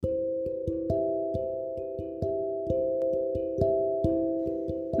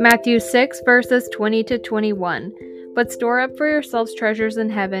Matthew 6, verses 20 to 21. But store up for yourselves treasures in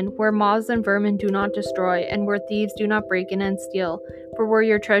heaven, where moths and vermin do not destroy, and where thieves do not break in and steal. For where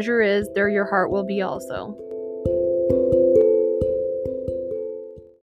your treasure is, there your heart will be also.